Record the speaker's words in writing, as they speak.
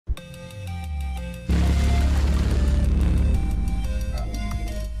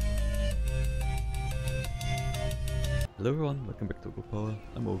Hello everyone, welcome back to Oghupower.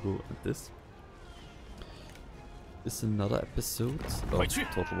 I'm Oghu, and this is another episode of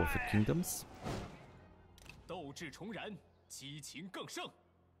Total War for Kingdoms.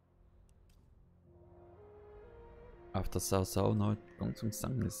 After Cao Cao, now Gongsun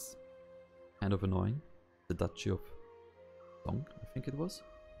Sang is kind of annoying. The Duchy of Dong, I think it was.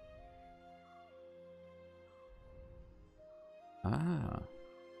 Ah,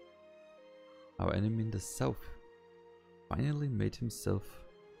 our enemy in the south finally made himself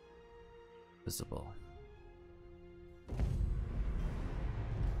visible.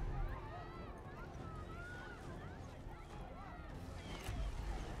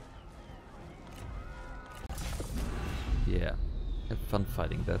 Yeah, have fun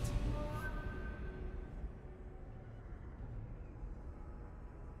fighting that.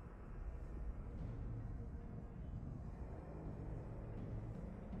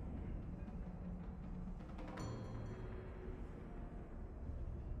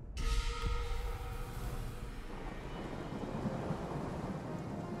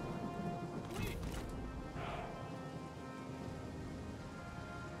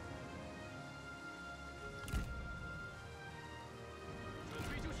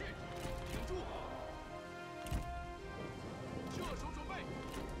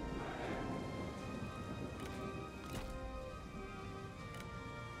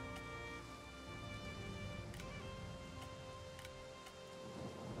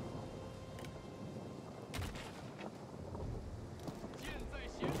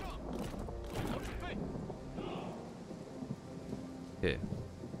 Okay.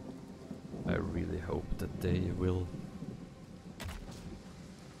 I really hope that they will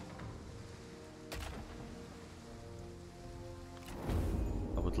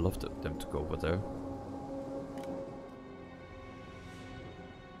I would love them to go over there.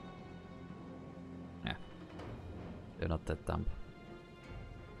 Yeah. They're not that dumb.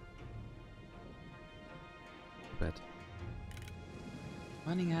 Bad.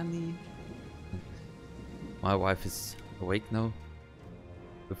 Morning, honey. My wife is awake now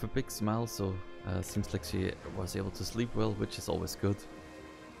with a big smile, so seems like she was able to sleep well, which is always good.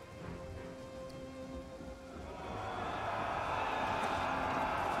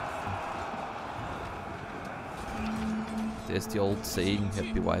 There's the old saying,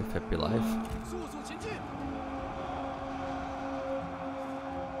 happy wife, happy life.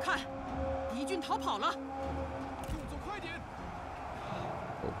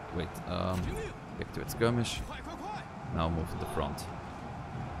 Oh, wait, activate skirmish. Now move to the front.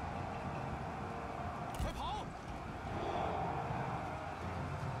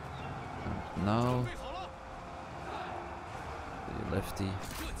 And now the lefty,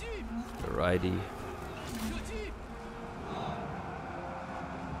 the righty.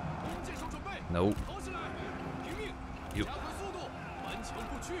 No. You.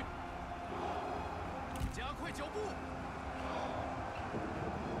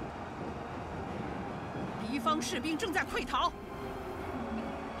 敌方士兵正在溃逃，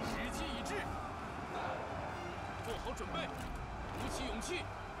时机已至，做好准备，鼓起勇气，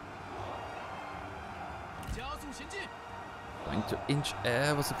加速前进。 Trying to inch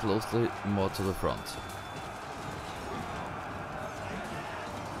ever so closely more to the front.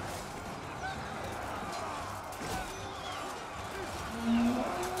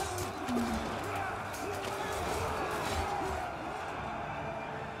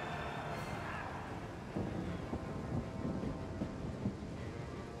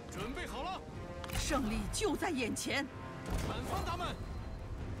胜利就在眼前！满方他们，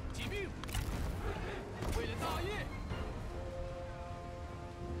骑兵，为了大业。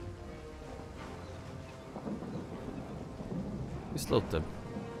We slowed them.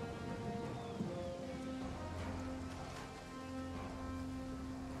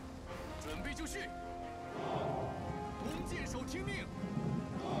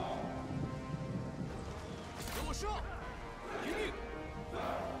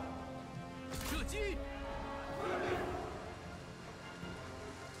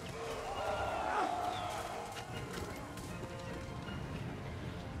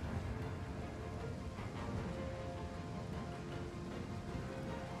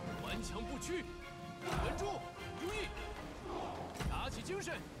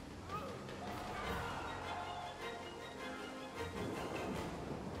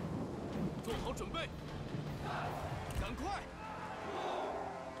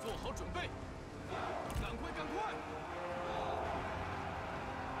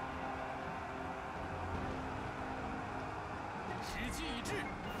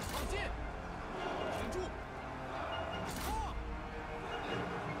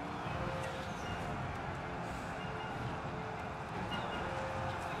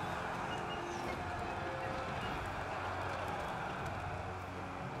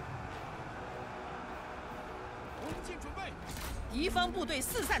 进准备。敌方部队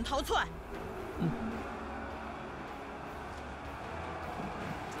四散逃窜。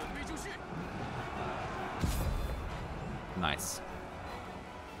准备就绪。Nice.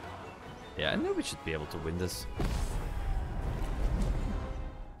 Yeah, I know we should be able to win this.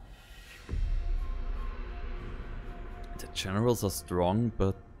 The generals are strong,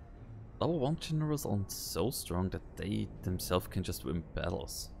 but level 1 generals aren't so strong that they themselves can just win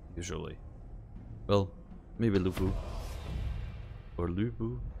battles, usually. Well, maybe Lubu. Or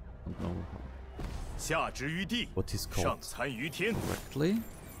Lubu. I don't know what he's called correctly.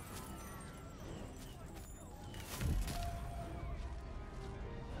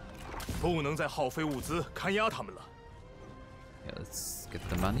 Yeah, let's get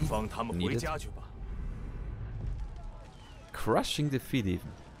the money. Need it. Crushing defeat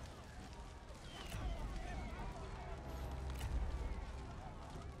even.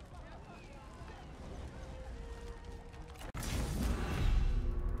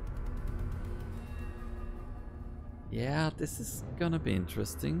 Yeah, this is gonna be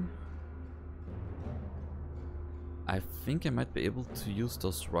interesting. I think I might be able to use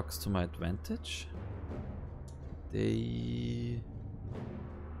those rocks to my advantage. They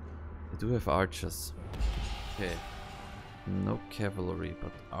do have archers. Okay. No cavalry,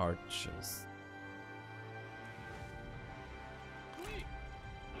 but archers.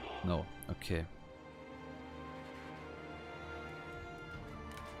 No, okay.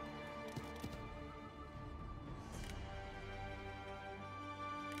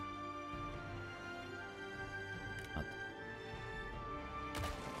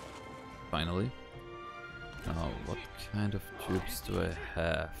 Finally. Now, what kind of troops do I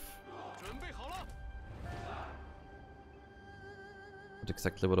have? Not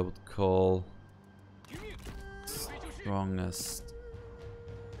exactly what I would call strongest.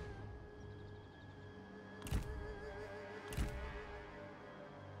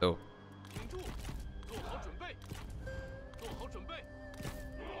 Oh.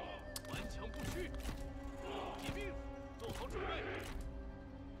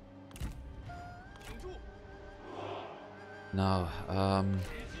 Now,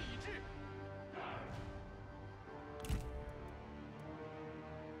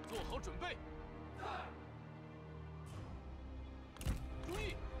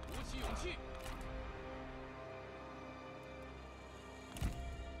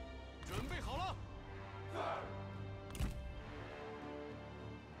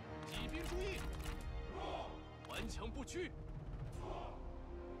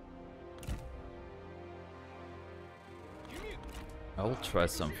 I will try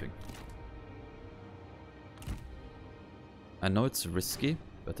something. I know it's risky,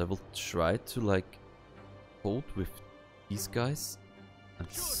 but I will try to like hold with these guys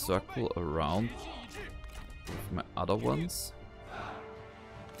and circle around with my other ones.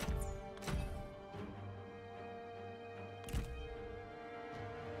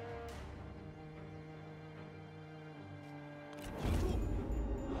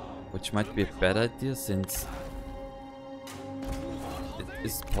 Which might be a bad idea since it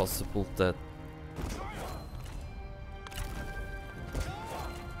is possible that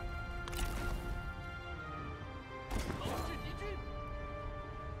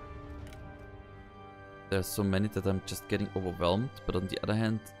there's so many that I'm just getting overwhelmed, but on the other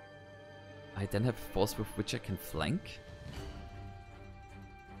hand, I then have a force with which I can flank.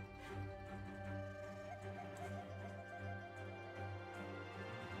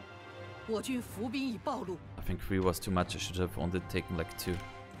 I think 3 was too much, I should have only taken like 2.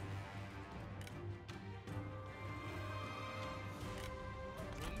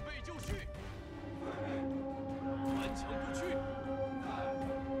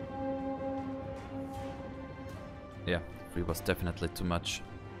 Yeah, 3 was definitely too much.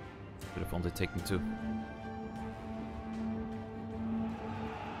 Should have only taken 2.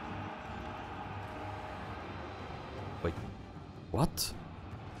 Wait, what?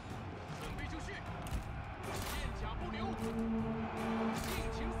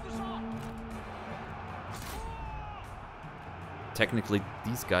 Technically,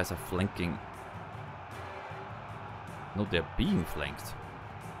 these guys are flanking. No, they're being flanked.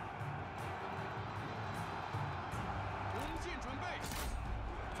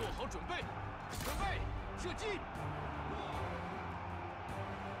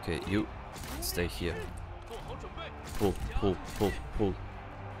 Okay, you stay here. Pull, pull, pull, pull.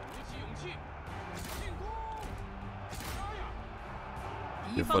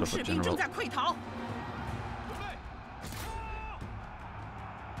 You're fought of a general.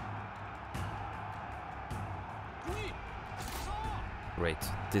 Great,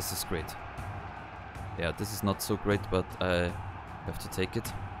 this is great. Yeah, this is not so great, but I have to take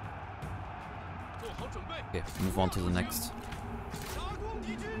it. Okay, move on to the next.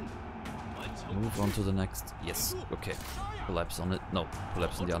 Move on to the next. Yes, okay. Collapse on it. No,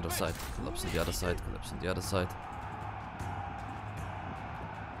 collapse on the other side. Collapse on the other side. Collapse on the other side.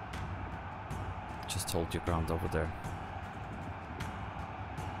 Just hold your ground over there.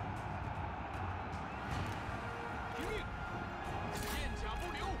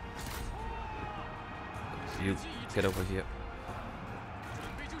 You get over here.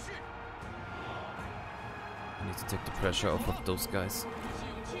 I need to take the pressure off of those guys.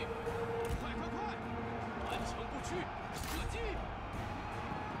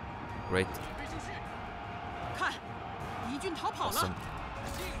 Great. Awesome.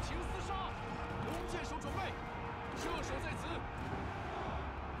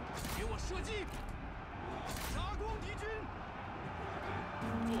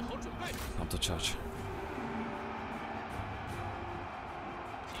 Counter charge.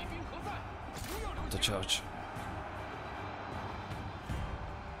 Counter charge.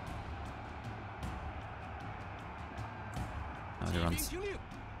 Now he runs.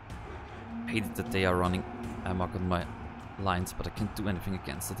 I hate that they are running amok on my lines, but I can't do anything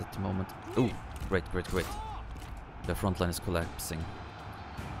against it at the moment. Oh, great, great, great. The front line is collapsing.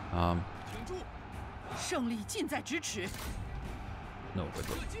 No, wait,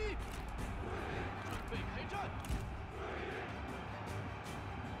 wait.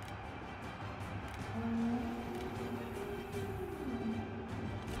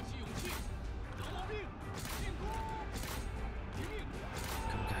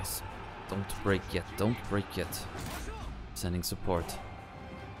 Come, guys. Don't break yet, don't break yet. Sending support.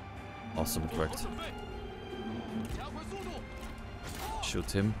 Awesome, it worked.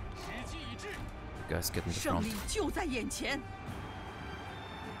 Shoot him. You guys get in the front.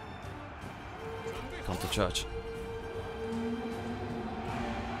 Counter charge.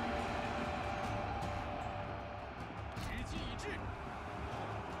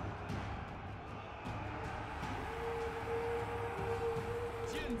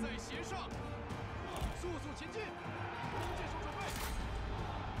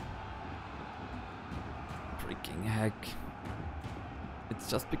 Freaking heck. It's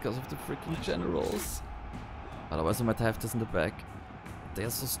just because of the freaking generals. Otherwise I might have this in the back. They are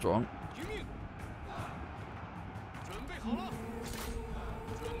so strong.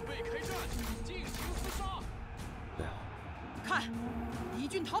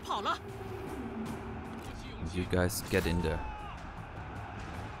 You guys get in there.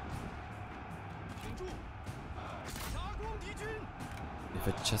 If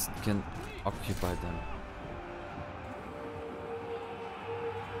I just can occupy them.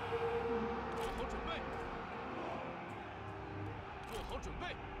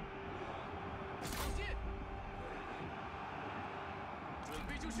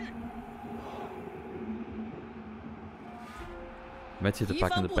 Might hear the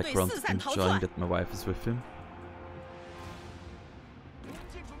bug in the background, enjoying that my wife is with him.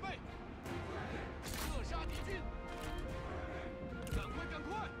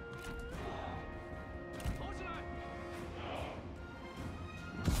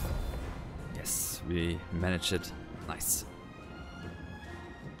 Yes, we managed it. Nice.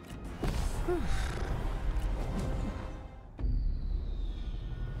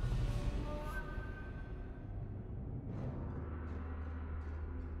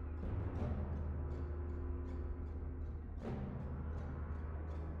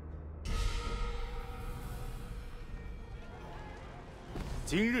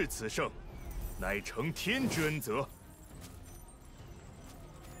今日此胜，乃承天之恩泽，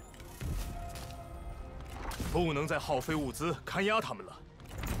不能再耗费物资看压他们了，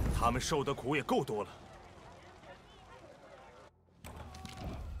他们受的苦也够多了。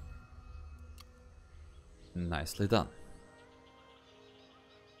Nicely done.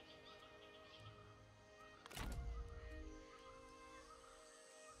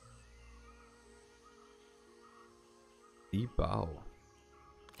 The bow.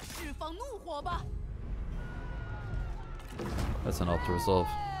 释放怒火吧！ That's an auto resolve.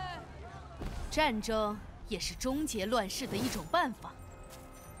 战争也是终结乱世的一种办法。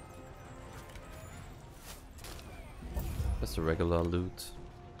 Just a regular loot.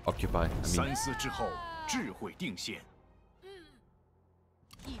 Occupy. I mean. 三思之后，智慧定现。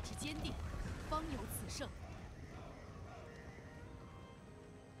意志坚定，方有此胜。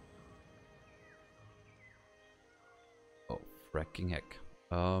 Oh, fracking heck.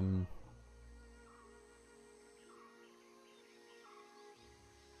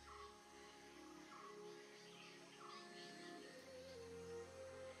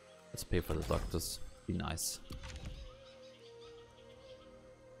 Let's pay for the doctors. Be nice.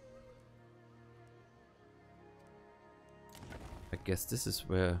 I guess this is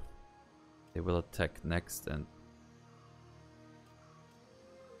where they will attack next, and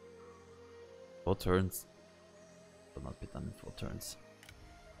 4 turns will not be done in 4 turns.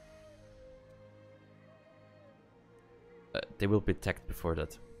 They will be attacked before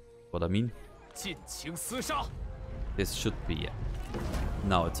that. What I mean? 尽情厮杀。 This should be.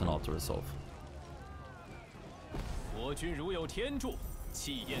 Now it's an auto resolve. 国君如有天助，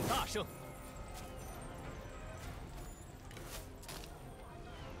气焰大盛。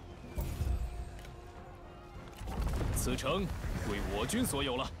此城归我军所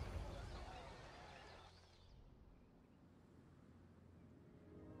有了。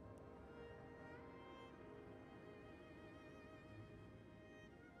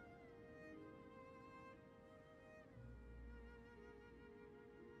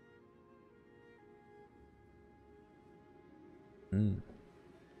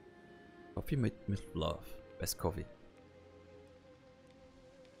Coffee made with love. Best coffee.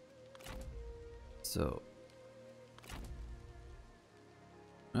 So.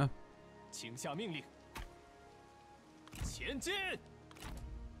 请下命令，前进！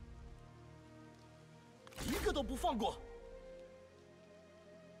一个都不放过。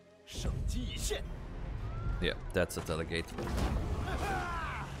生机已现。 Yeah, that's a delegate.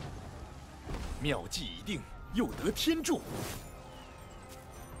 妙计已定，又得天助。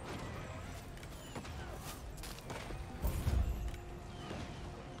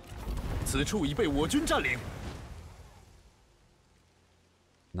此处已被我军占领。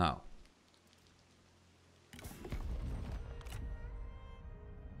 Now.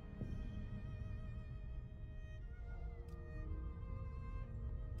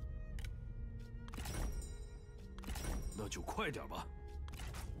那就快点吧。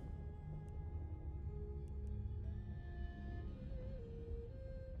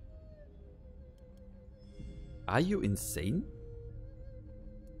 Are you insane?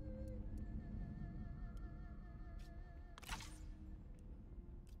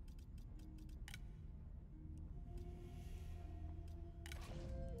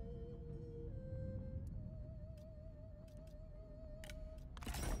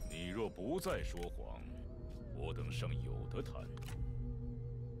你若不再说谎，我等尚有的谈。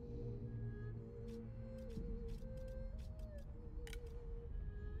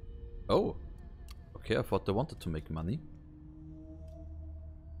 Oh. Okay, I thought they wanted to make money.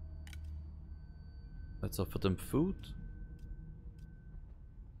 Let's offer them food.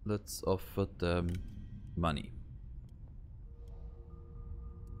 Let's offer them money.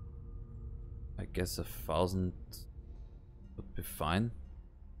 I guess 1,000 would be fine.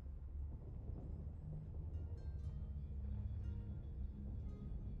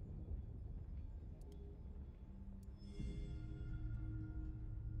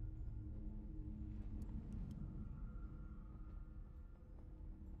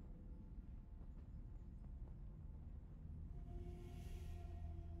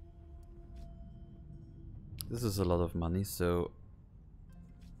 This is a lot of money, so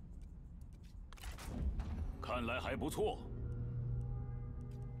看来还不错。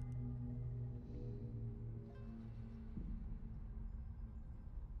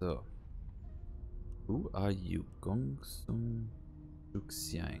 So, who are you? Gongsung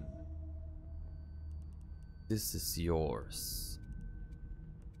Juxiang. This is yours.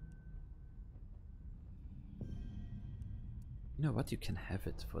 You know what? You can have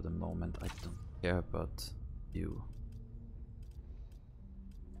it for the moment. I don't care about you.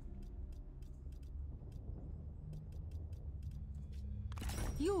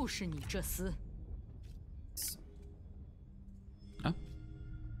 Ah,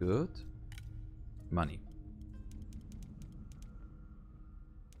 good. Money.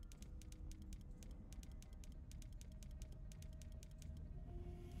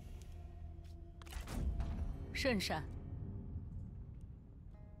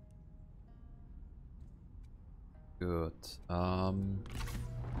 Good.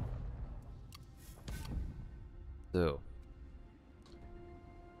 So,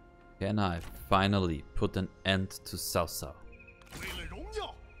 can I finally put an end to Cao Cao? 为了荣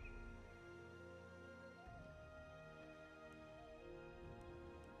耀，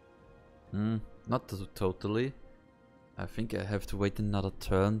 Not totally. I think I have to wait another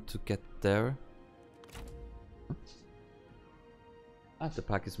turn to get there. Ah, the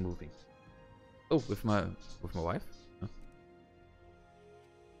pack is moving. Oh, with my wife? Oh.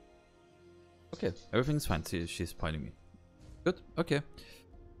 Okay, everything's fine. See, she's pointing me. Good, okay.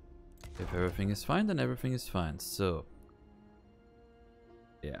 If everything is fine, then everything is fine. So,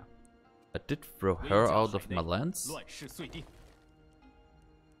 yeah. I did throw her out of my lands, 乱世遂定。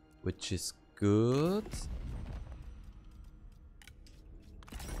 which is good.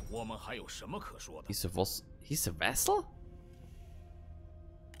 我们还有什么可说的？ He's a vassal?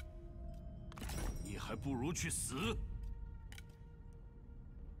 你还不如去死！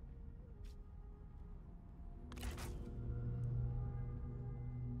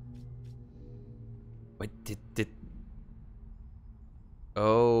 Wait, did...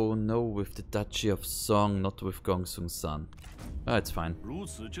 Oh no, with the Duchy of Song, not with Gongsung's son. Ah, it's fine. 如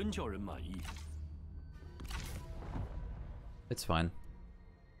此真叫人满意。 It's fine.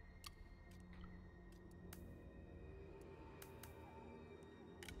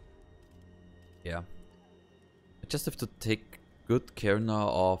 Yeah. I just have to take good care now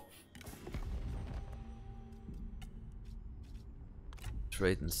of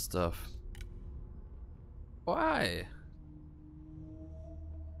trade and stuff. Why?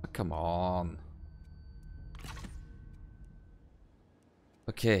 Oh, come on.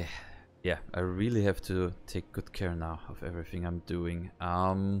 Okay. Yeah, I really have to take good care now of everything I'm doing.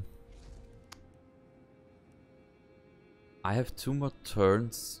 I have 2 more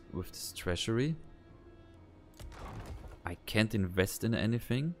turns with this treasury. I can't invest in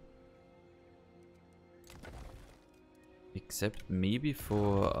anything. Except maybe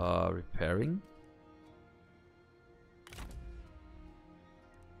for repairing.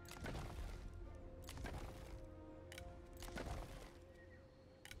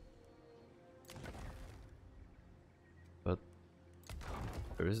 But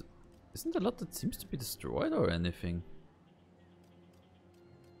there isn't a lot that seems to be destroyed or anything.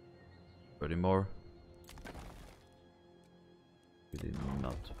 Pretty more. Really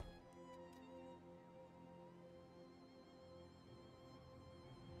not.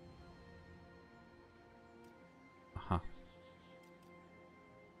 Aha.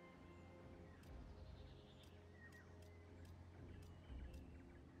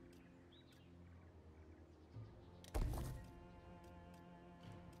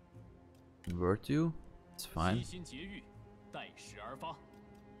 Convert you? It's fine. 悉心节欲，待时而发。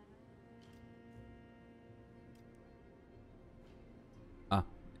 Ah,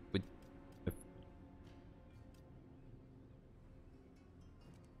 wait.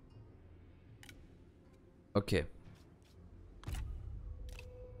 Okay.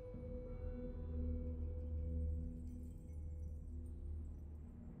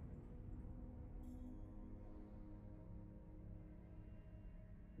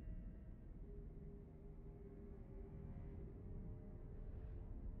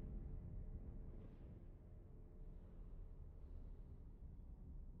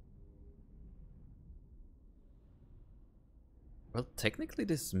 Well, technically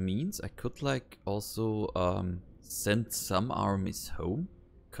this means I could like also send some armies home,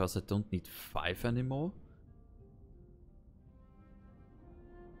 because I don't need 5 anymore.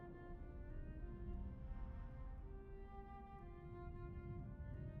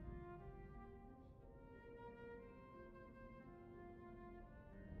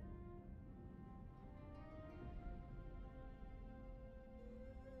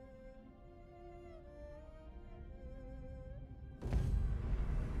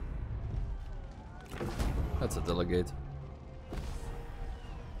 That's a delegate. “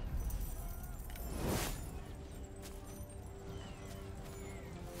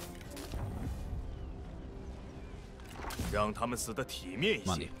让他们死得体面一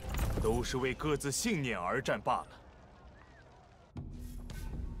些 Money.，都是为各自信念而战罢了。”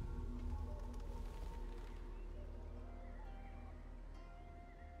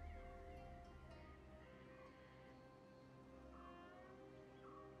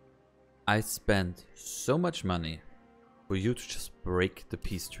 I spent so much money for you to just break the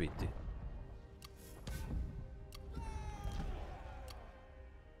peace treaty.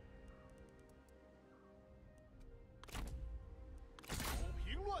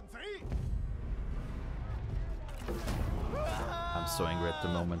 平乱贼！ I'm so angry at the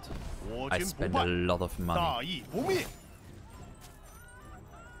moment. 我 I 军不 spent a 败， lot of money. 大义不灭。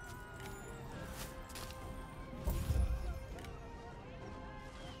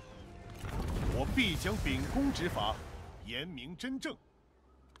 我必将秉公执法，严明真正。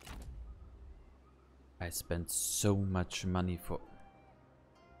 I spent so much money for...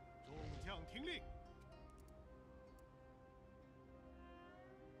 众将听令。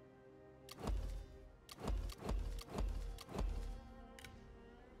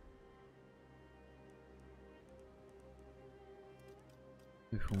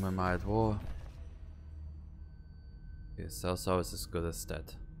 With whom am I at war? Okay, Cao is as good as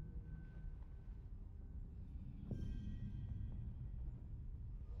that.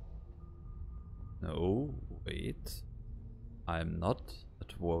 No, wait. I'm not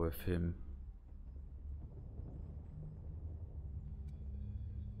at war with him.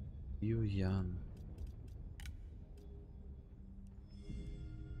 Yu Yan.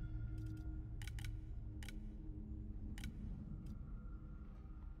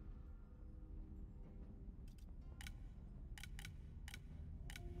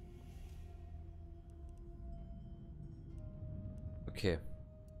 Okay.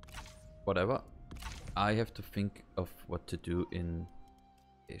 Whatever. I have to think of what to do in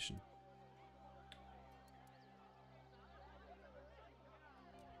Asian.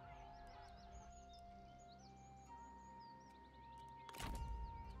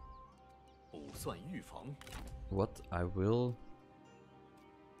 What I will...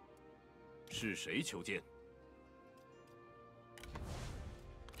 是谁求见？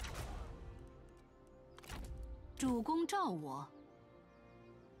主公召我。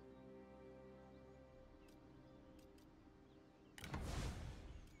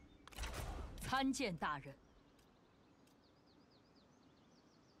参见大人。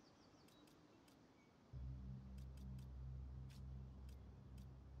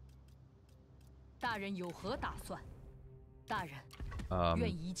大人有何打算？大人，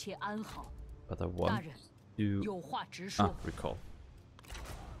愿一切安好。 But I 大 want 人， to... 有话直说。 recall.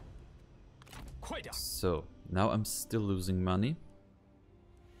 快点！ So, now I'm still losing money.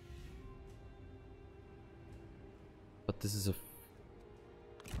 But this is a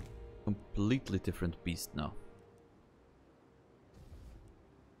completely different beast now.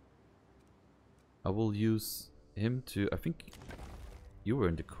 I will use him to... I think you were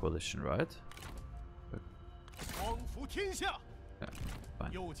in the coalition, right? 光服天下。 Yeah,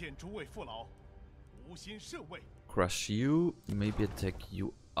 fine. 又见诸位父老，无心甚慰。 Crush you, maybe attack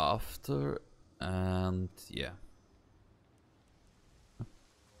you after, and yeah.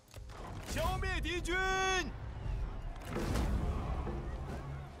 消灭敌军！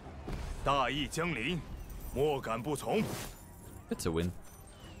大义将临，莫敢不从。 It's a win.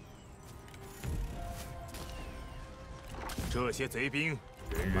 这些贼兵，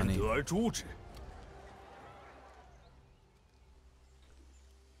人人得而诛之。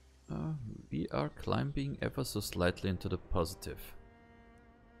 We are climbing ever so slightly into the positive.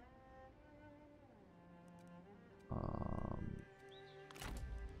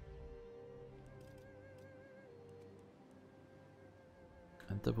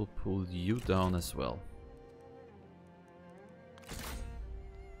 And that will pull you down as well.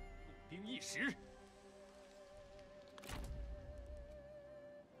 兵一时。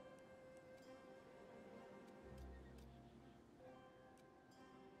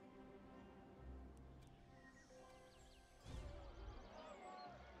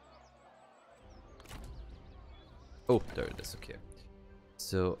 Oh, there it is, okay.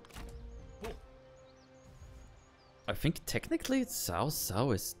 So... I think technically Cao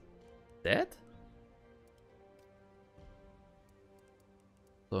Cao is dead?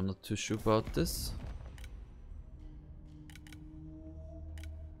 So I'm not too sure about this.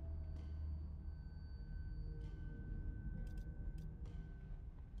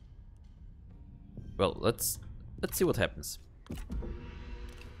 Well, let's see what happens.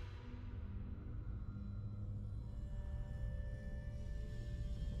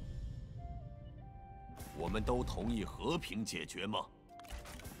 我们都同意和平解决吗？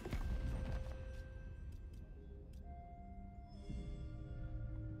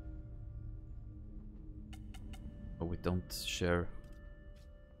 Oh, we don't share.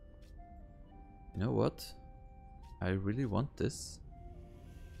 You know what? I really want this.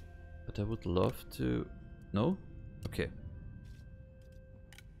 But I would love to... No? Okay.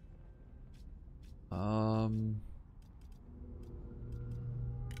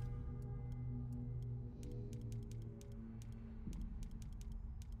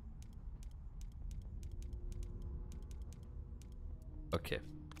 Okay.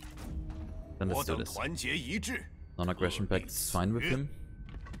 Then let's do this. 团结一致。 Non-aggression pact is fine with him.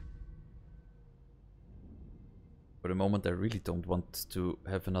 For the moment, I really don't want to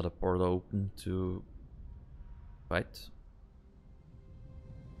have another portal open to fight.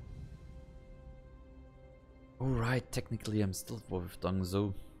 Alright, technically I'm still at war with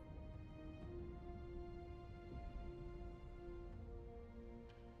Dongzhou.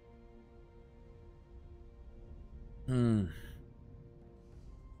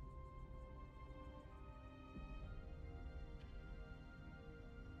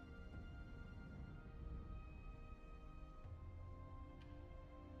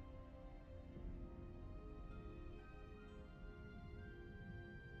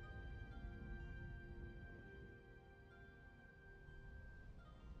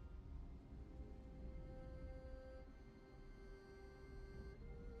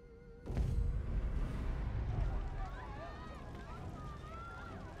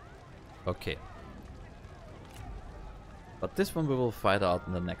 Okay. But this one we will fight out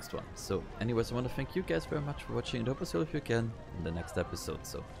in the next one. So anyways, I want to thank you guys very much for watching and hope I see you again in the next episode.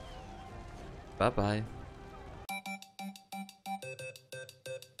 So bye bye.